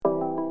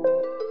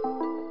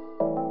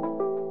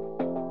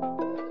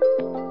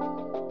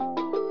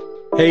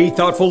Hey,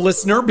 thoughtful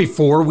listener,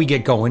 before we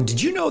get going,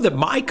 did you know that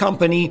my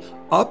company,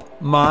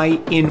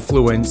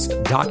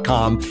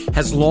 UpMyInfluence.com,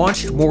 has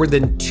launched more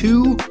than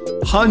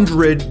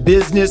 200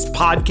 business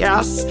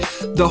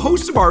podcasts? The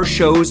hosts of our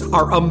shows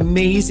are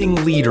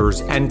amazing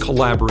leaders and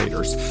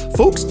collaborators,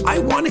 folks I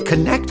want to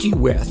connect you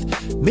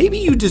with. Maybe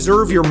you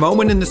deserve your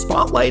moment in the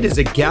spotlight as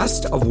a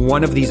guest of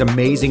one of these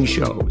amazing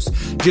shows.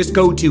 Just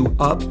go to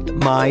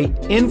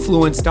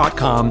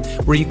UpMyInfluence.com,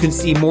 where you can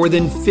see more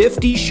than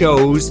 50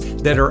 shows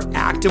that are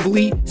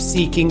actively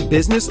seeking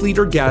business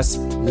leader guests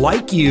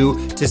like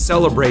you to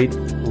celebrate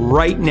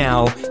right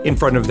now in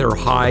front of their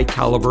high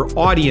caliber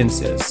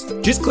audiences.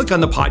 Just click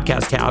on the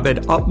podcast tab at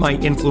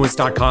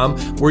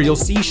upmyinfluence.com, where you'll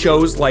see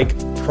shows like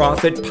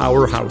Profit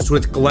Powerhouse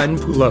with Glenn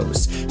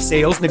Poulos,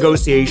 Sales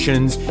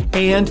Negotiations,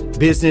 and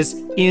Business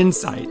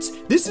Insights.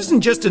 This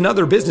isn't just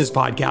another business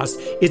podcast.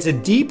 It's a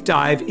deep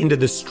dive into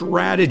the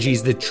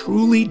strategies that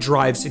truly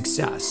drive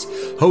success.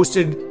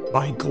 Hosted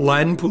by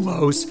Glenn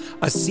Poulos,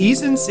 a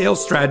seasoned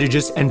sales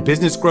strategist and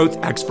business growth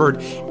expert,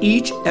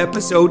 each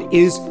episode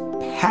is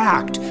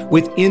packed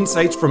with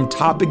insights from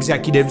top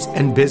executives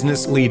and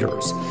business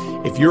leaders.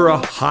 If you're a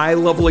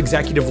high-level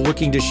executive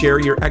looking to share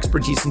your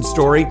expertise and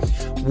story,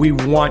 we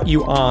want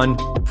you on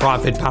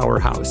Profit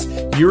Powerhouse.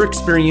 Your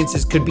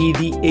experiences could be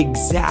the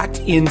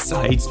exact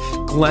insights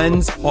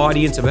Glenn's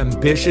audience of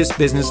ambitious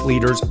business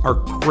leaders are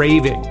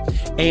craving.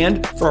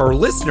 And for our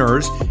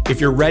listeners, if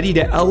you're ready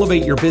to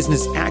elevate your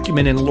business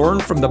acumen and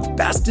learn from the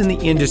best in the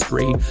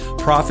industry,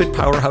 Profit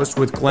Powerhouse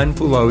with Glenn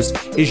Poulos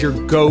is your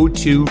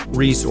go-to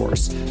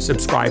resource.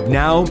 Subscribe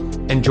now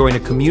and join a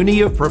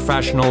community of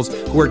professionals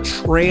who are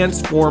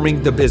transforming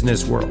the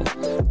business world.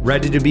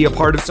 Ready to be a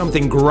part of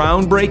something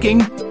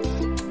groundbreaking?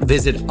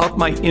 Visit Up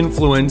My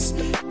Influence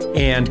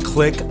and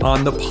click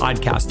on the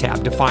podcast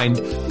tab to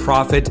find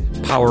Profit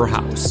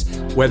Powerhouse.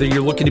 Whether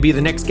you're looking to be the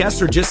next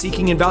guest or just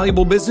seeking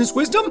invaluable business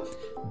wisdom,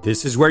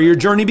 this is where your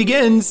journey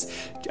begins.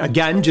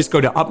 Again, just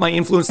go to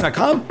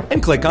upmyinfluence.com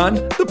and click on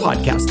the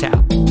podcast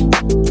tab.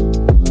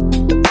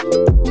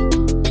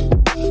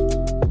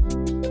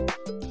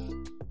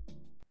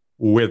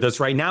 With us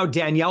right now,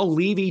 Danielle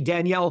Levy.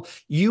 Danielle,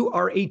 you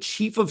are a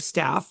chief of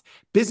staff,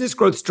 business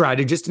growth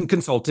strategist, and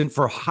consultant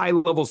for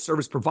high-level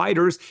service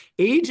providers,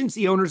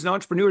 agency owners, and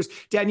entrepreneurs.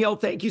 Danielle,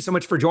 thank you so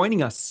much for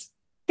joining us.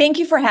 Thank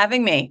you for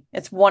having me.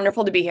 It's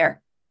wonderful to be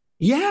here.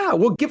 Yeah,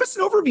 well, give us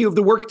an overview of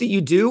the work that you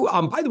do.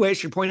 By the way, I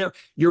should point out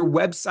your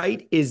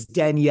website is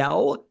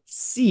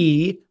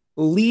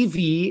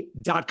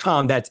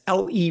DanielleCLevy.com. That's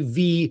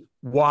Levy.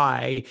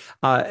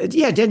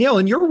 Danielle,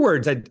 in your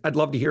words, I'd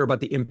love to hear about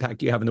the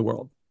impact you have in the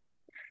world.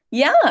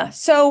 Yeah.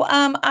 So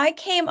I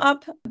came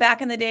up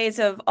back in the days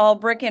of all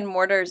brick and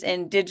mortars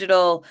in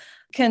digital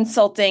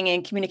consulting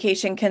and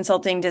communication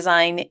consulting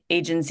design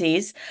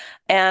agencies.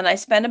 And I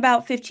spent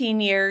about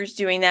 15 years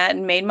doing that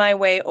and made my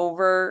way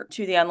over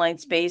to the online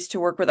space to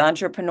work with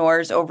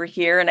entrepreneurs over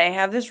here. And I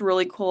have this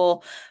really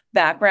cool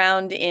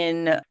background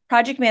in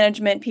project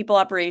management, people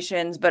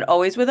operations, but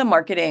always with a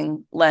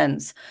marketing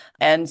lens.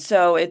 And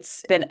so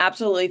it's been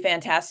absolutely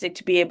fantastic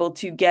to be able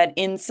to get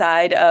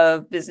inside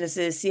of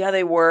businesses, see how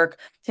they work,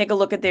 take a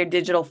look at their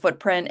digital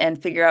footprint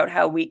and figure out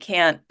how we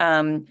can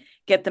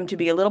get them to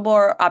be a little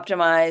more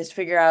optimized,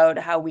 figure out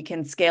how we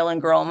can scale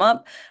and grow them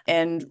up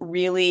and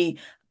really,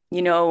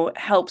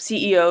 help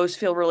CEOs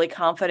feel really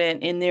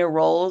confident in their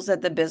roles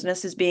that the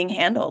business is being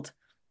handled.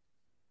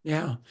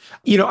 Yeah.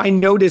 I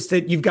noticed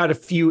that you've got a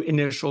few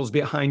initials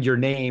behind your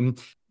name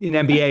in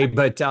MBA,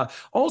 but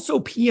also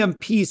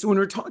PMP. So when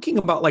we're talking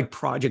about like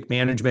project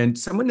management,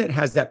 someone that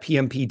has that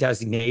PMP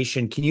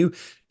designation, can you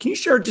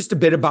share just a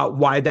bit about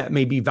why that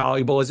may be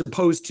valuable as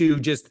opposed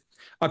to just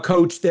a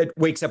coach that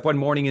wakes up one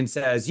morning and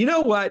says, you know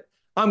what,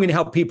 I'm going to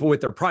help people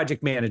with their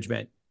project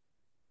management?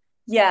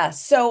 Yeah,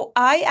 so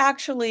I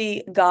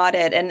actually got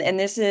it, and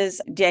this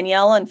is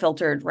Danielle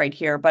Unfiltered right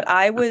here, but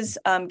I was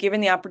given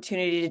the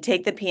opportunity to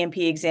take the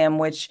PMP exam,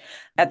 which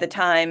at the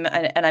time,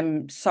 and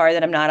I'm sorry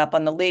that I'm not up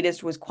on the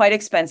latest, was quite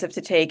expensive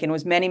to take and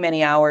was many,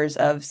 many hours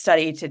of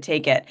study to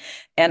take it.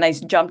 And I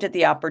jumped at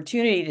the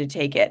opportunity to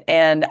take it.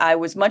 And I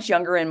was much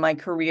younger in my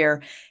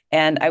career,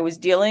 and I was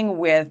dealing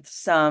with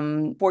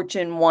some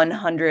Fortune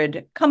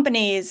 100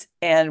 companies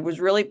and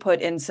was really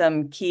put in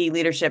some key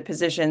leadership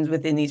positions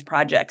within these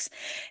projects.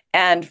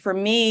 And for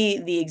me,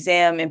 the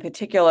exam in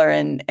particular,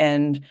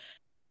 and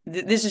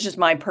this is just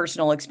my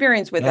personal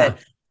experience with it,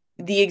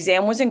 the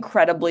exam was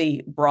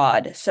incredibly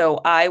broad. So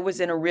I was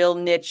in a real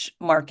niche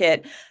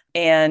market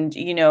and,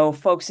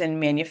 folks in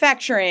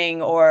manufacturing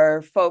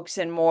or folks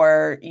in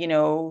more,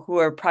 who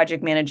are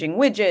project managing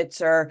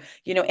widgets or,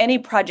 any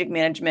project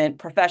management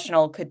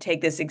professional could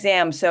take this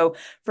exam. So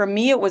for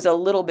me, it was a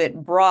little bit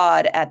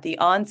broad at the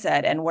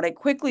onset. And what I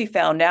quickly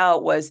found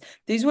out was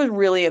these was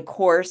really a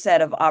core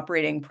set of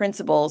operating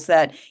principles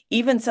that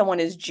even someone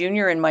as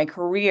junior in my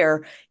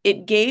career,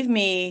 it gave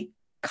me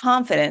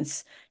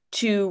confidence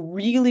to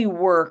really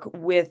work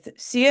with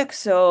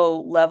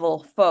CXO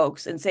level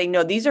folks and say,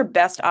 no, these are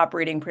best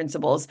operating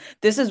principles.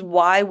 This is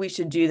why we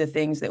should do the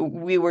things that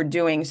we were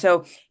doing.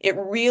 So it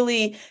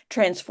really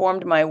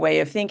transformed my way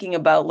of thinking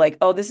about like,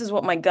 oh, this is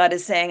what my gut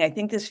is saying. I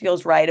think this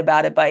feels right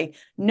about it. By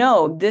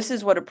no, this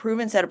is what a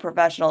proven set of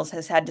professionals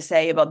has had to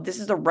say about this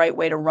is the right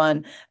way to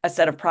run a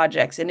set of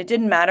projects. And it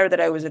didn't matter that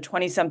I was a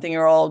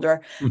 20-something-year-old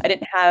or I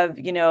didn't have,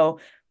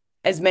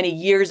 as many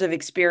years of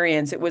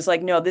experience. It was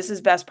like, no, this is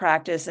best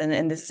practice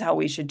and this is how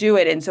we should do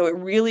it. And so it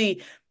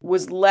really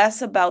was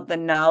less about the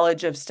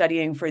knowledge of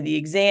studying for the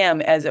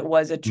exam as it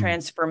was a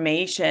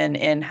transformation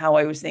in how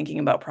I was thinking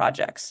about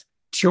projects.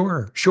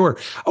 Sure, sure.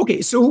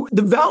 Okay, so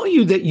the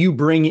value that you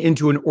bring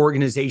into an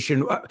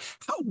organization,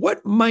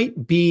 what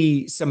might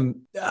be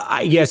some,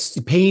 I guess,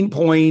 pain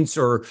points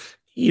or,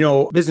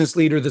 business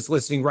leader that's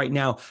listening right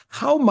now,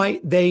 how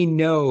might they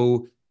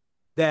know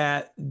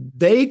that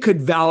they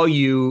could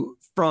value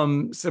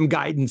from some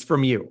guidance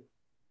from you?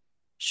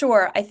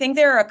 Sure. I think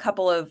there are a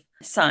couple of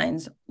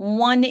signs.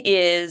 One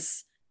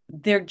is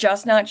they're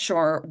just not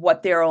sure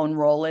what their own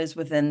role is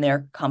within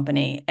their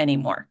company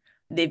anymore.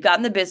 They've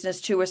gotten the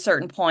business to a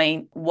certain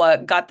point.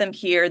 What got them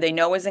here, they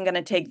know isn't going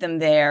to take them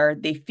there.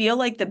 They feel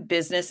like the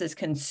business is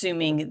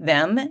consuming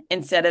them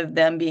instead of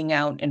them being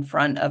out in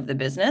front of the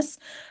business.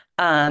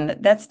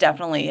 That's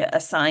definitely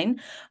a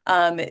sign.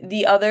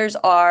 The others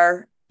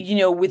are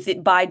with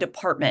it by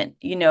department,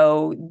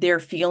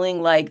 they're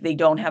feeling like they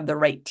don't have the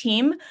right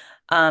team.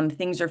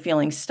 Things are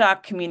feeling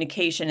stuck.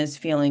 Communication is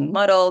feeling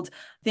muddled.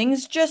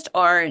 Things just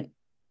aren't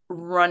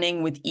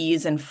running with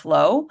ease and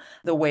flow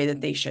the way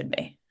that they should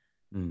be.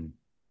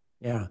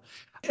 Yeah.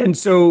 And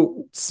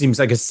so seems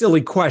like a silly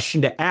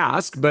question to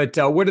ask, but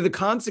what are the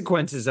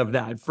consequences of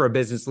that for a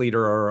business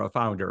leader or a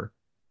founder?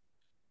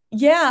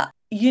 Yeah.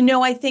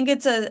 I think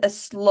it's a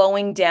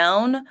slowing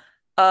down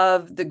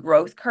of the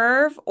growth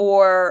curve,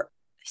 or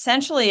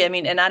essentially, I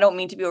mean, and I don't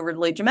mean to be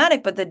overly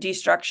dramatic, but the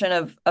destruction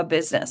of a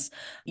business.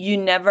 You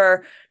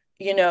never,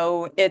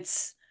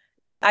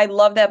 I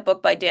love that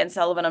book by Dan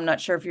Sullivan. I'm not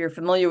sure if you're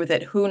familiar with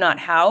it, Who Not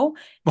How.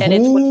 And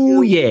it's when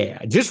Oh, yeah.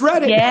 I just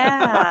read it.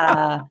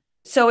 yeah.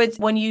 So it's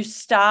when you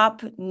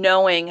stop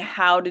knowing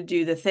how to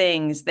do the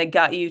things that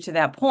got you to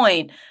that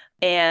point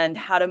and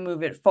how to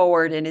move it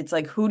forward. And it's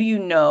like, who do you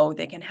know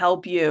that can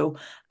help you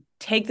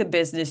take the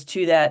business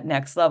to that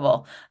next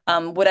level?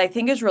 What I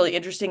think is really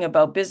interesting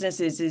about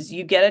businesses is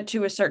you get it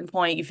to a certain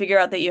point, you figure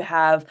out that you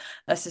have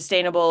a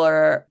sustainable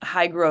or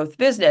high growth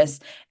business,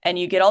 and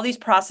you get all these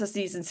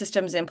processes and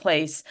systems in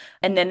place,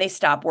 and then they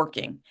stop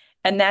working.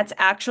 And that's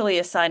actually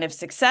a sign of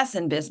success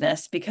in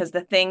business because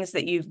the things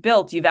that you've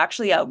built, you've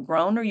actually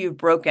outgrown or you've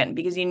broken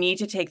because you need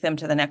to take them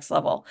to the next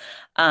level.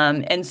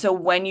 And so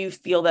when you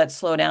feel that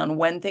slowdown,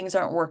 when things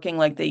aren't working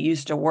like they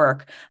used to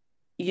work,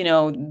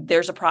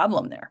 there's a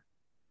problem there.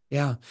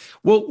 Yeah.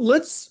 Well,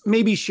 let's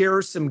maybe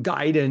share some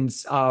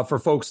guidance for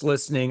folks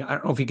listening. I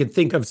don't know if you can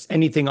think of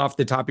anything off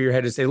the top of your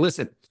head to say,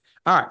 listen,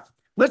 all right,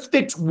 let's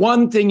fix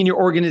one thing in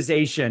your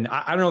organization.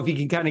 I don't know if you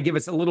can kind of give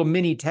us a little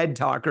mini TED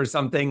talk or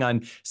something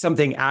on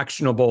something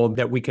actionable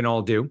that we can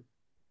all do.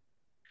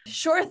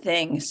 Sure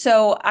thing.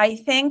 So I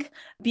think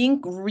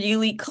being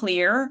really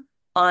clear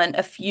on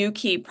a few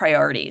key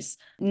priorities,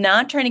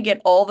 not trying to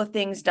get all the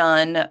things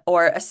done,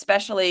 or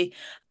especially,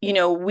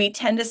 we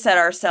tend to set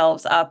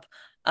ourselves up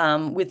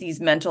with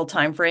these mental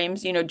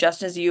timeframes,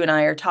 just as you and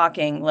I are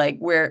talking, like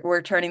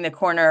we're turning the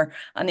corner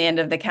on the end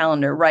of the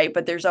calendar, right?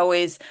 But there's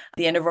always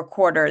the end of a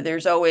quarter,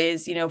 there's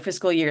always,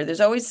 fiscal year,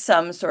 there's always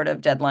some sort of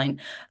deadline.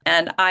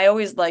 And I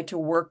always like to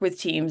work with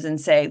teams and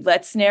say,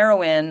 let's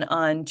narrow in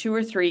on 2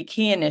 or 3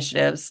 key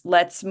initiatives.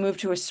 Let's move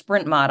to a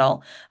sprint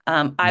model.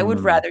 I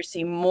would rather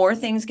see more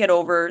things get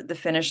over the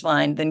finish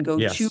line than go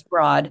too Yes.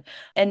 broad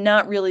and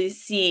not really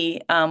see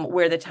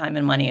where the time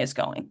and money is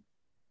going.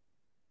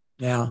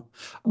 Yeah.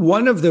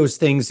 One of those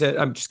things that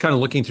I'm just kind of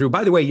looking through,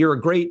 by the way, you're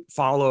a great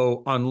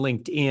follow on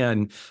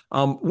LinkedIn.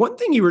 One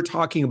thing you were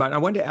talking about, I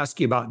wanted to ask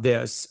you about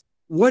this.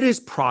 What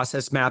is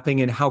process mapping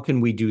and how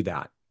can we do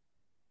that?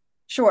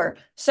 Sure.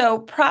 So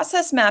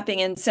process mapping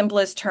in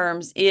simplest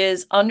terms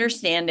is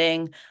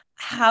understanding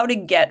how to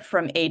get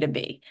from A to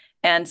B.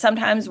 And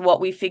sometimes what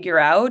we figure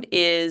out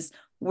is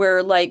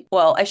we're like,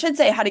 well, I should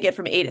say how to get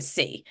from A to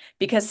C,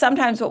 because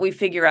sometimes what we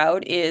figure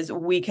out is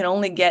we can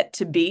only get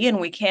to B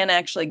and we can't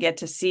actually get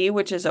to C,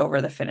 which is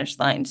over the finish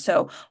line.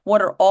 So what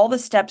are all the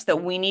steps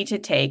that we need to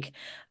take?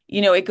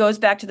 It goes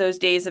back to those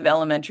days of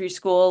elementary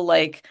school,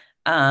 like,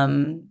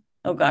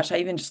 oh gosh, I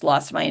even just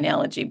lost my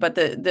analogy, but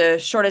the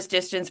shortest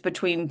distance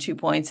between 2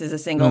 points is a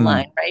single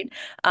line, right?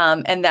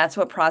 And that's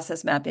what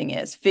process mapping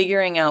is,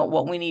 figuring out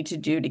what we need to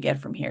do to get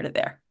from here to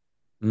there.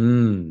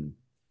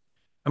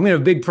 I'm going to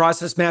have a big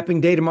process mapping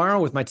day tomorrow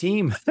with my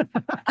team. We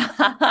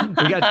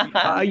got,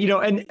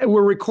 and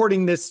we're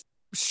recording this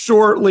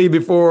shortly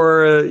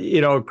before,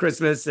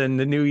 Christmas and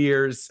the New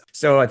Year's.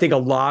 So I think a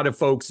lot of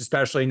folks,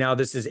 especially now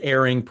this is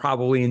airing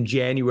probably in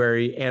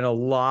January, and a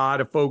lot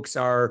of folks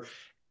are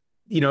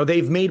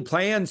they've made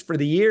plans for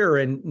the year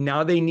and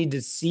now they need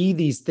to see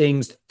these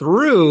things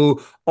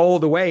through all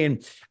the way.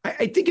 And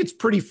I think it's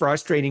pretty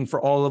frustrating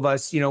for all of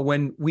us,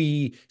 when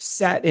we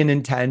set an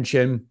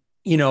intention,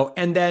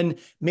 and then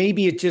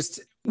maybe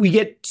we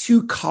get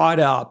too caught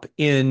up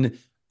in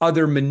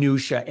other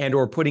minutia and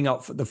or putting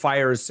out the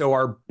fires. So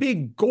our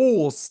big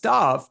goal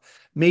stuff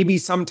maybe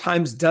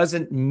sometimes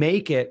doesn't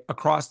make it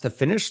across the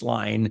finish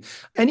line.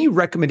 Any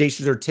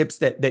recommendations or tips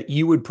that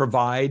you would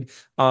provide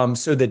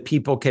so that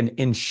people can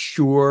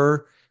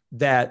ensure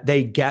that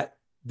they get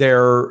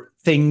their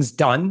things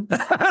done?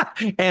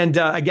 And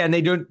again,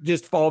 they don't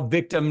just fall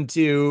victim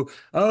to,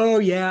 oh,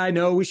 yeah, I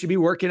know we should be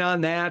working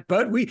on that,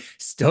 but we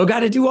still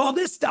got to do all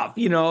this stuff,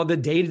 the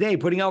day-to-day,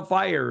 putting out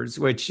fires,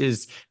 which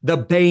is the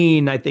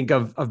bane, I think,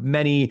 of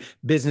many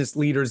business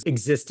leaders'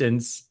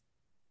 existence.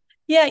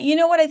 Yeah, you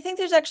know what? I think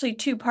there's actually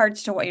two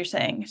parts to what you're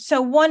saying.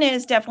 So one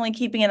is definitely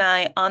keeping an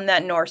eye on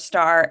that North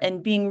Star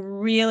and being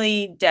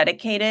really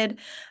dedicated,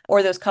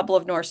 or those couple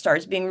of North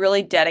Stars, being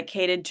really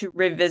dedicated to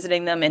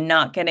revisiting them and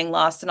not getting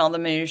lost in all the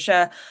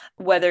minutia,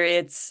 whether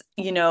it's,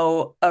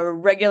 a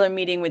regular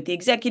meeting with the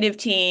executive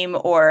team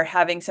or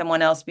having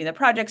someone else be the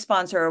project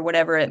sponsor or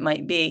whatever it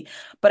might be.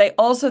 But I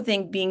also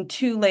think being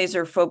too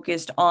laser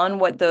focused on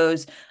what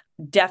those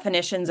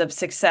definitions of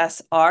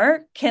success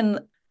are can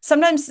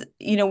sometimes,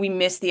 we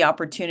miss the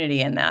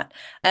opportunity in that.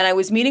 And I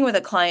was meeting with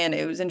a client,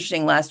 it was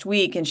interesting, last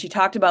week, and she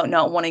talked about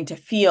not wanting to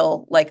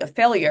feel like a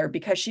failure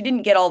because she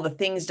didn't get all the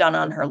things done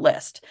on her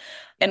list.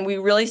 And we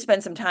really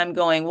spent some time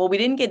going, well, we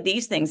didn't get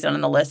these things done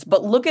on the list,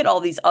 but look at all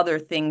these other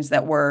things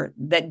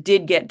that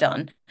did get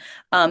done,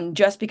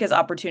 just because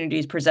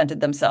opportunities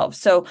presented themselves.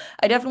 So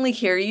I definitely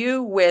hear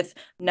you with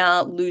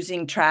not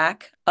losing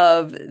track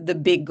of the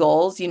big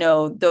goals,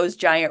 those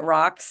giant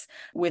rocks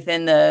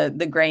within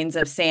the grains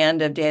of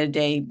sand of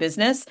day-to-day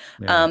business.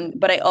 Yeah.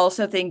 But I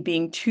also think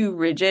being too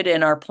rigid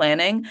in our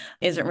planning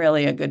isn't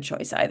really a good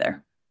choice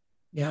either.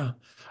 Yeah.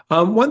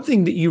 One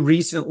thing that you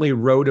recently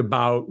wrote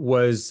about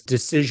was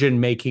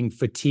decision-making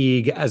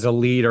fatigue as a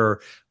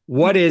leader.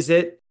 What is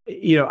it?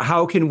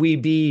 How can we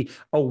be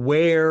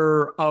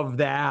aware of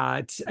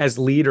that as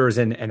leaders,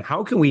 and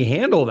how can we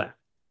handle that?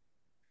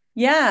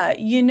 Yeah,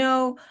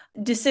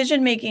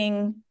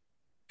 decision-making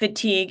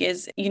fatigue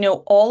is,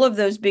 all of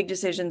those big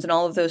decisions and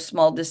all of those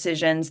small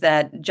decisions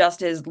that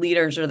just as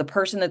leaders or the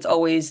person that's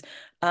always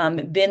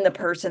been the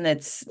person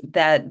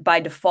that by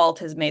default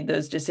has made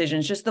those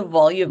decisions, just the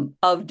volume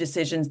of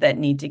decisions that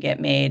need to get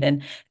made.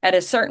 And at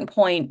a certain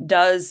point,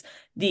 does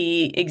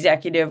the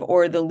executive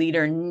or the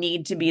leader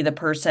need to be the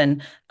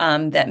person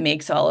that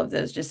makes all of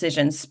those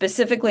decisions?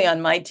 Specifically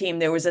on my team,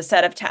 there was a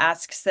set of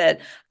tasks that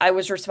I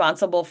was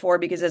responsible for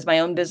because as my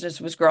own business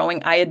was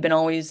growing, I had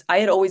always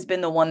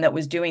been the one that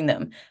was doing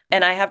them.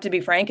 And I have to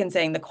be frank in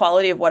saying the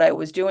quality of what I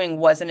was doing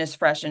wasn't as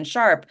fresh and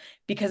sharp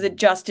because it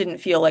just didn't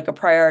feel like a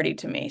priority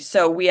to me.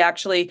 So we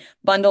actually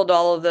bundled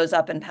all of those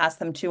up and passed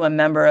them to a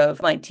member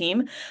of my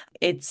team.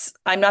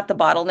 I'm not the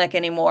bottleneck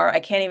anymore. I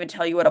can't even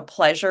tell you what a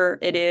pleasure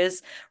it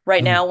is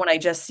right now when I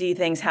just see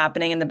things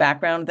happening in the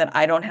background that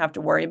I don't have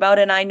to worry about.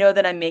 And I know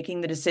that I'm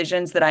making the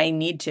decisions that I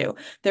need to.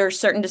 There are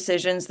certain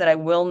decisions that I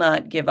will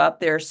not give up.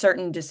 There are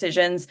certain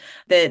decisions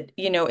that,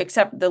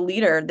 except the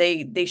leader,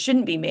 they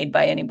shouldn't be made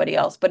by anybody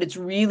else. But it's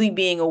really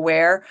being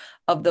aware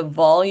of the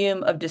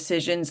volume of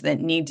decisions that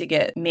need to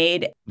get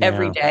made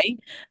every Yeah. day.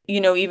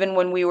 Even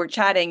when we were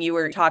chatting, you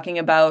were talking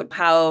about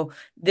how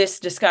this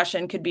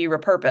discussion could be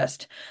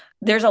repurposed.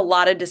 There's a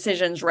lot of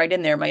decisions right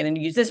in there. Am I going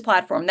to use this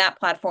platform, that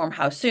platform?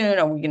 How soon?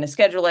 Are we going to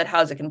schedule it?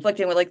 How's it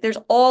conflicting with, there's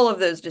all of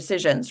those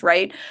decisions,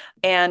 right?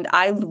 And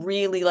I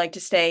really like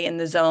to stay in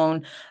the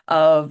zone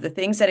of the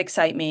things that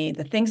excite me,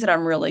 the things that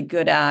I'm really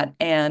good at,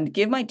 and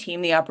give my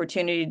team the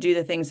opportunity to do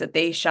the things that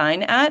they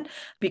shine at,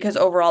 because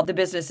overall the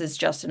business is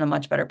just in a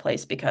much better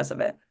place because of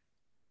it.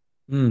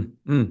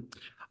 Mm.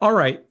 All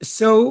right.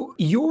 So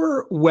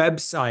your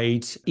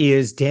website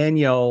is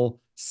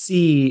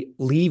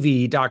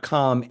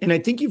DanielleCLevy.com. And I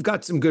think you've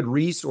got some good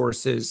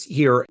resources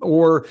here,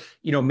 or,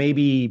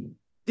 maybe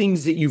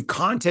things that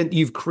content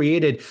you've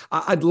created.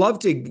 I'd love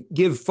to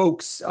give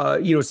folks,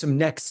 some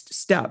next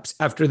steps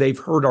after they've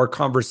heard our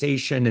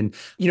conversation and,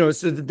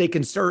 so that they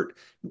can start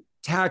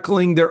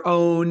tackling their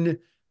own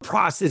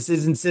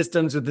processes and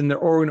systems within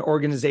their own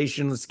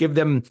organization. Let's give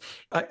them,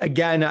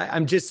 again,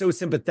 I'm just so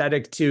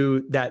sympathetic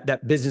to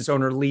that business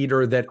owner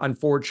leader that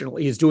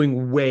unfortunately is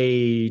doing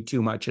way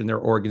too much in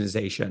their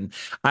organization.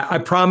 I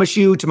promise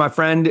you, to my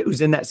friend who's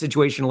in that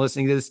situation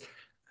listening to this,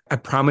 I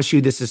promise you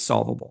this is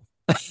solvable.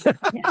 Yes,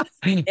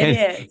 it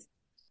is.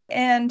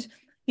 And,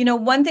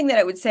 one thing that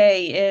I would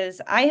say is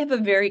I have a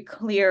very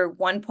clear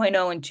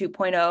 1.0 and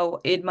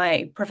 2.0 in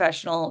my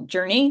professional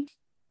journey.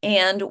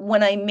 And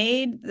when I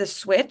made the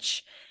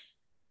switch,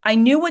 I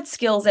knew what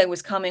skills I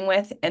was coming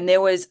with, and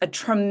there was a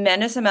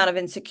tremendous amount of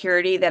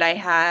insecurity that I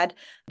had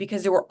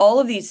because there were all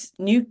of these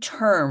new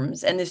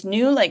terms and this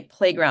new like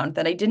playground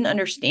that I didn't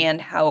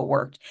understand how it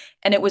worked.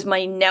 And it was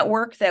my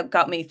network that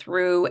got me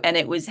through, and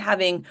it was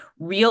having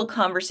real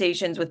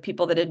conversations with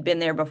people that had been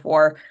there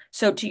before.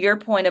 So to your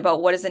point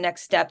about what is the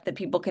next step that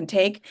people can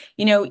take,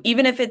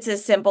 even if it's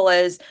as simple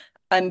as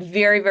I'm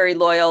very, very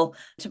loyal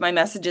to my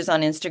messages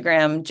on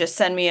Instagram. Just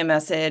send me a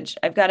message.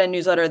 I've got a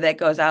newsletter that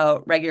goes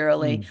out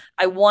regularly.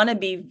 I want to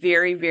be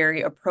very,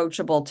 very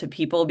approachable to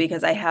people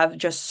because I have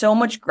just so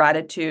much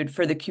gratitude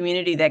for the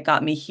community that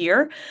got me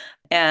here.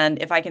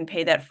 And if I can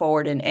pay that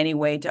forward in any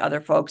way to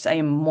other folks, I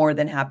am more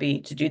than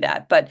happy to do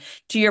that. But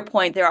to your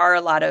point, there are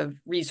a lot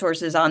of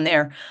resources on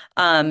there.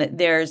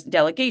 There's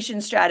delegation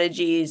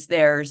strategies.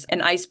 There's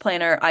an ICE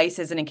planner. ICE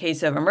is in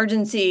case of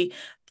emergency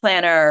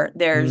planner.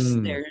 There's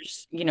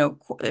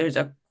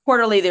a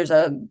quarterly, there's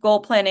a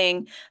goal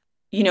planning,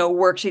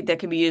 worksheet that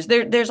can be used.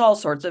 There's all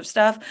sorts of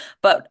stuff.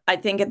 But I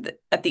think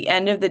at the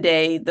end of the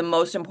day, the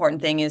most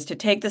important thing is to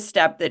take the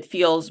step that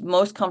feels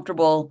most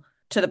comfortable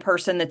to the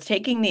person that's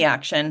taking the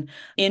action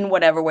in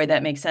whatever way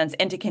that makes sense,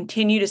 and to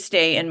continue to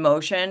stay in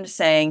motion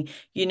saying,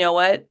 you know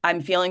what, I'm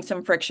feeling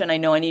some friction. I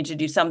know I need to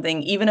do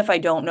something. Even if I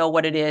don't know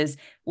what it is,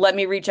 let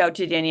me reach out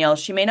to Danielle.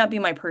 She may not be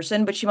my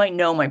person, but she might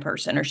know my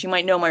person, or she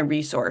might know my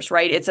resource,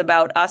 right? It's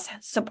about us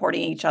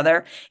supporting each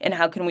other, and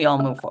how can we all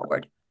move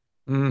forward?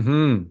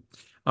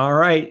 All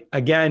right.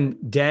 Again,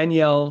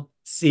 Danielle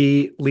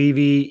C.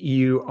 Levy,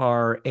 you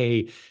are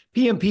a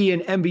PMP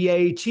and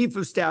MBA, Chief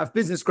of Staff,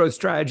 Business Growth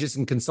Strategist,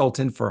 and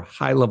Consultant for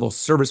high-level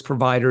service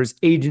providers,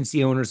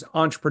 agency owners,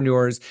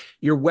 entrepreneurs.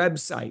 Your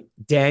website,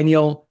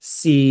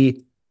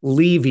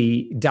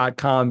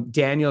 danielclevy.com.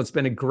 Danielle, it's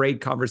been a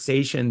great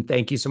conversation.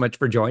 Thank you so much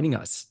for joining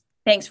us.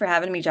 Thanks for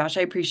having me, Josh.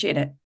 I appreciate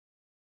it.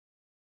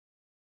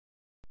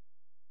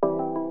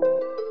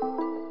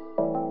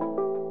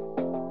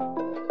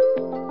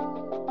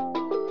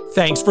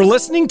 Thanks for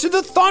listening to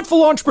the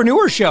Thoughtful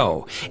Entrepreneur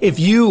Show. If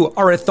you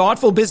are a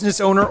thoughtful business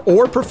owner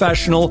or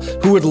professional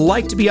who would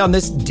like to be on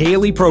this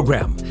daily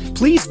program,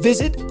 please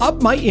visit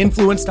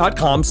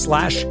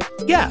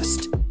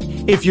upmyinfluence.com/guest.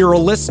 If you're a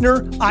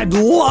listener, I'd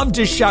love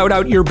to shout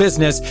out your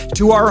business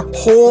to our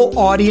whole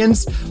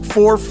audience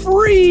for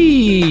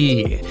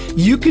free.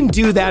 You can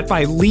do that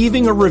by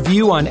leaving a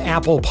review on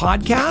Apple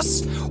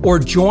Podcasts or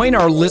join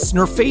our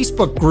listener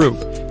Facebook group.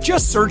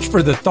 Just search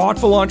for The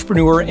Thoughtful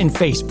Entrepreneur in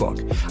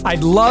Facebook.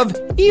 I'd love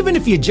even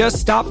if you just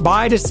stop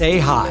by to say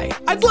hi.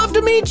 I'd love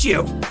to meet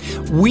you.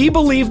 We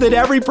believe that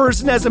every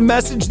person has a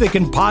message that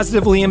can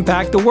positively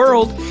impact the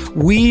world.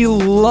 We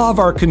love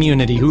our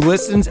community who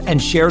listens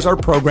and shares our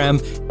program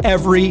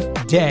every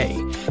day.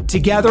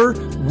 Together,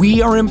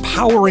 we are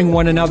empowering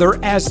one another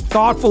as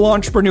thoughtful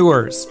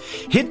entrepreneurs.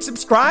 Hit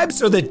subscribe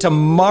so that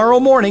tomorrow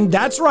morning,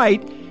 that's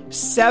right,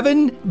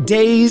 7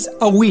 days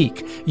a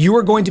week, you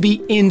are going to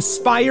be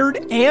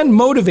inspired and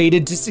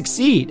motivated to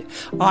succeed.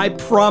 I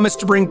promise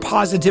to bring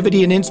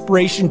positivity and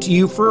inspiration to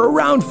you for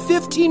around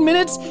 15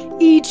 minutes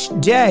each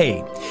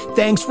day.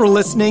 Thanks for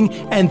listening,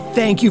 and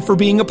thank you for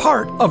being a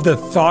part of the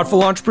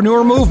Thoughtful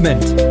Entrepreneur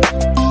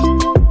Movement.